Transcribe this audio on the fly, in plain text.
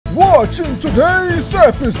Watch in today's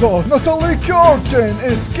episode, Natalie-Certain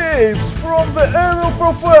escapes from the evil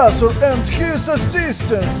professor and his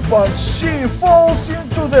assistants, but she falls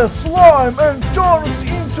into the slime and turns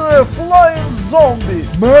into a flying zombie.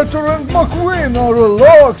 Matter and McQueen are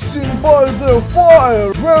relaxing by the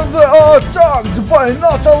fire when they are attacked by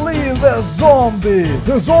Natalie the zombie.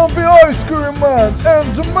 The zombie ice cream man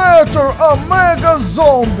and Matter are mega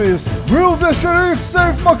zombies. Will the sheriff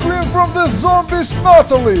save McQueen from the zombies,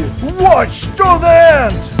 Natalie? Watch to the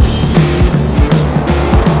end!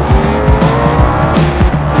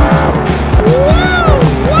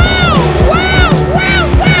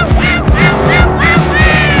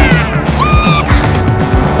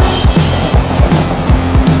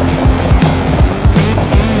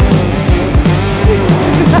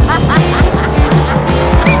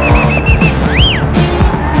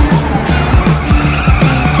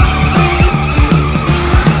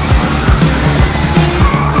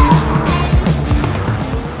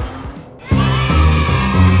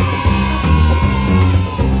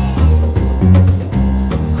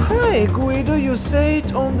 You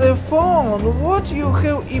said on the phone what you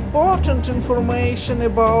have important information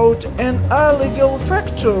about an illegal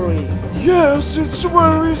factory. Yes, it's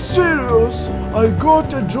very serious. I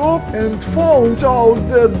got a job and found out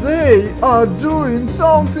that they are doing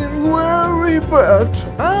something very bad.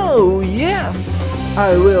 Oh, yes.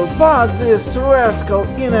 I will put this rascal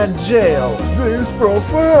in a jail. This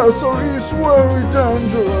professor is very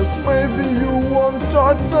dangerous. Maybe you won't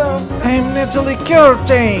touch them. I'm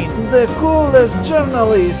Natalie-Certain, the coolest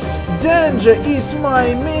journalist. Danger is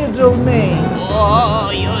my middle name. Oh,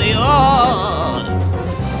 yo.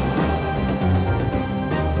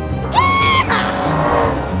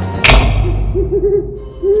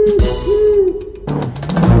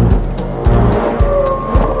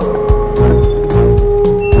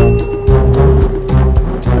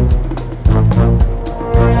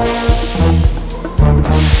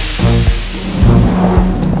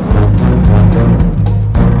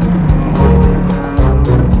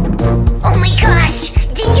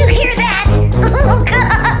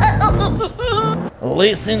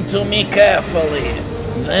 Listen to me carefully.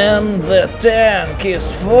 When the tank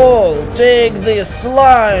is full, take this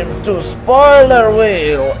slime to spoiler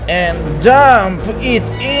wheel and dump it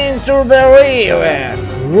into the river.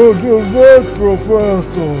 Roger that,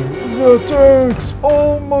 Professor. The tank's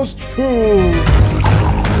almost full.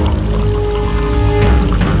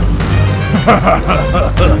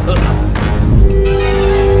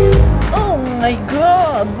 Oh my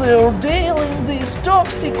god, they're dealing this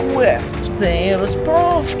toxic waste. There's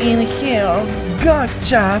proof in here.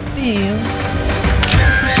 Gotcha, thieves!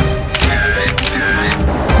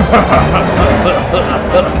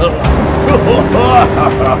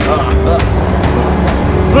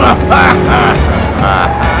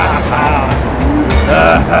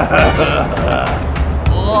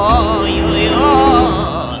 Oh, yo.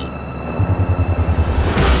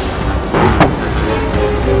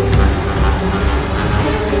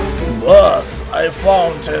 Boss, I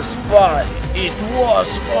found a spy. It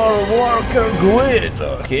was our worker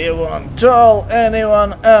Guido. He won't tell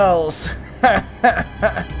anyone else.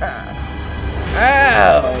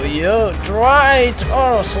 Oh, you tried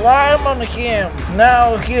our slime on him.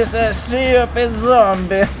 Now he's a stupid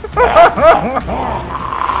zombie.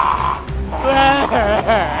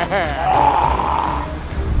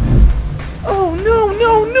 Oh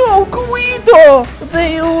no, Guido!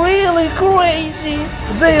 They're really crazy.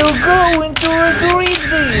 They're going to regret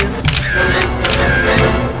this.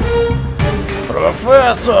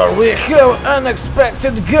 Professor, we have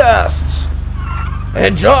unexpected guests. A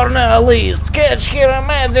journalist, catch her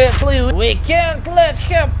immediately. We can't let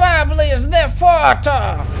her publish the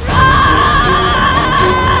photo.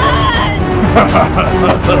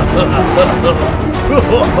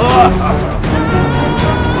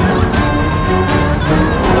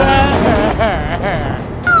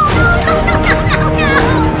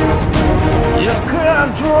 You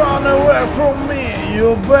can't run away from me.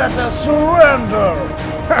 You better surrender.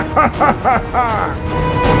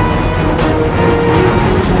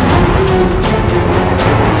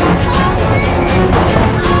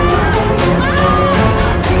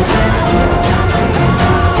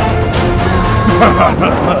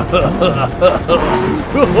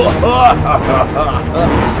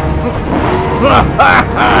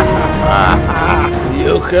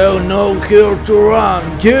 You have nowhere to run.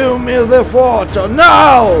 Give me the photo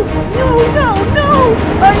now! No!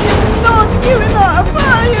 I am not giving up! I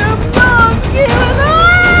am not giving up!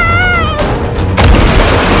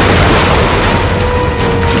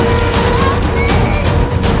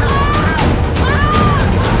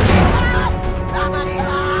 Somebody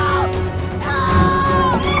help!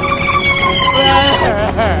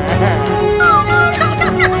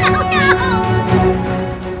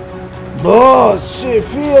 Boss, she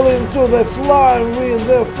fell into the slime with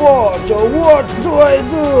the photo. What do I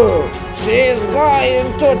do? She's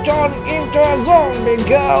going to turn into a zombie.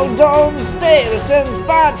 Go downstairs and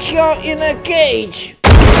put her in a cage.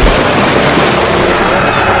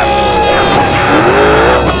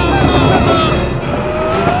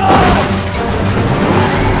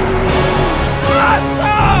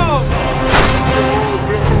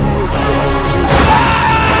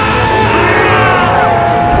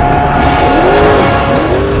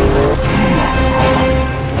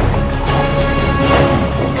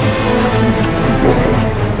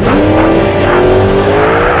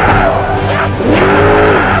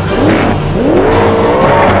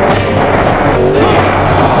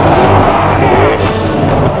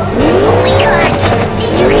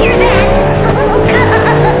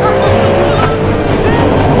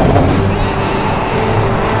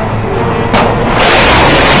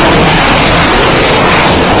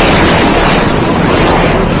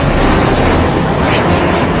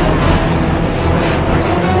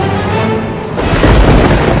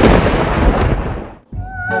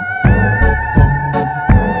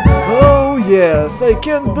 Yes, I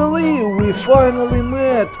can't believe we finally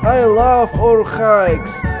met. I love our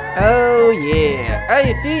hikes. Oh yeah,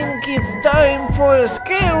 I think it's time for a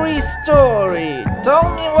scary story.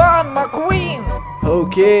 Tell me one, McQueen.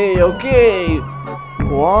 Okay.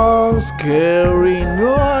 One scary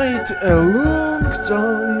night a long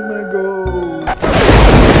time ago.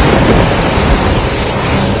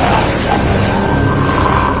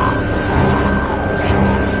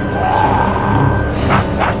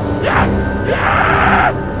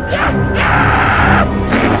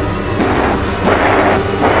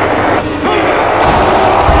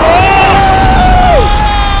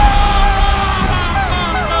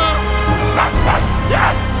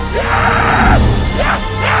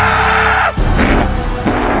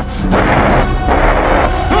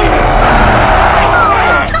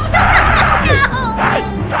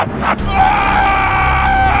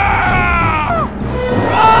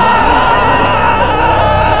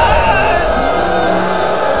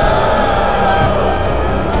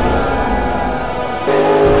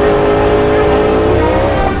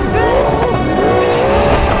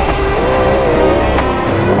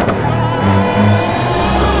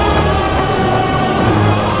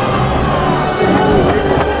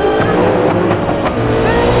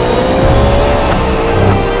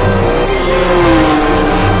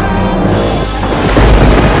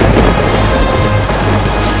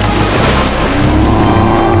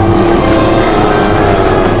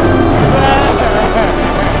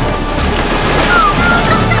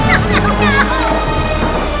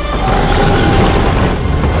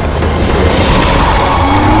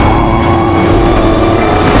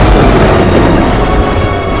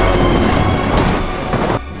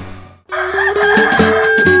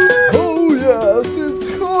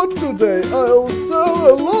 Today I'll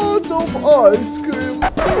sell a lot of ice cream.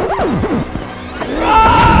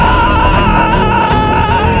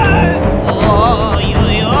 Oh,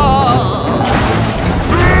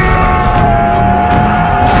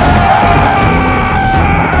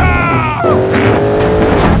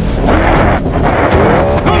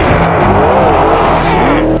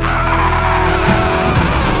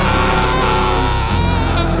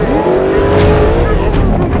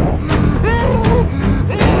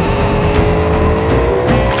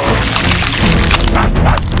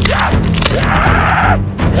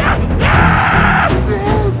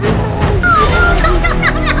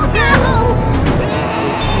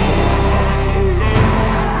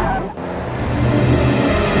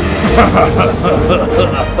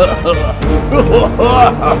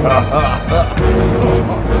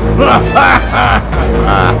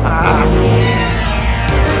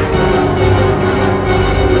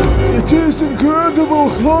 It is incredible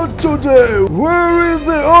hot today. Where is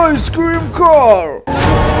the ice cream car?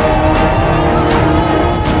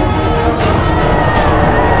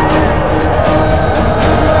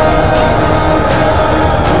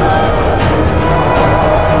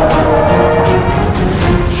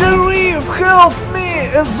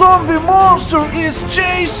 A zombie monster is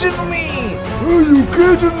chasing me! Are you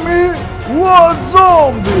kidding me? What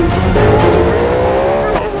zombie?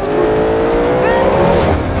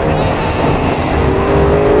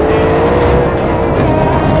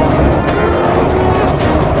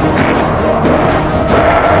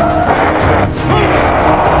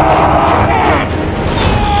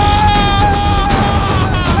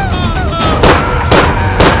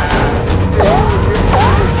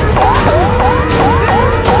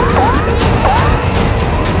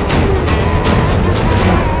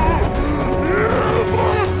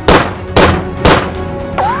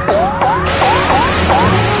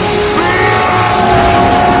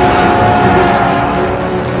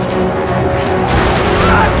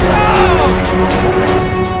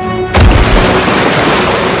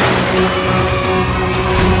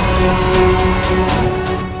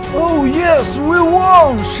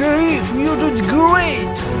 Sheriff, you did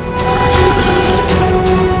great!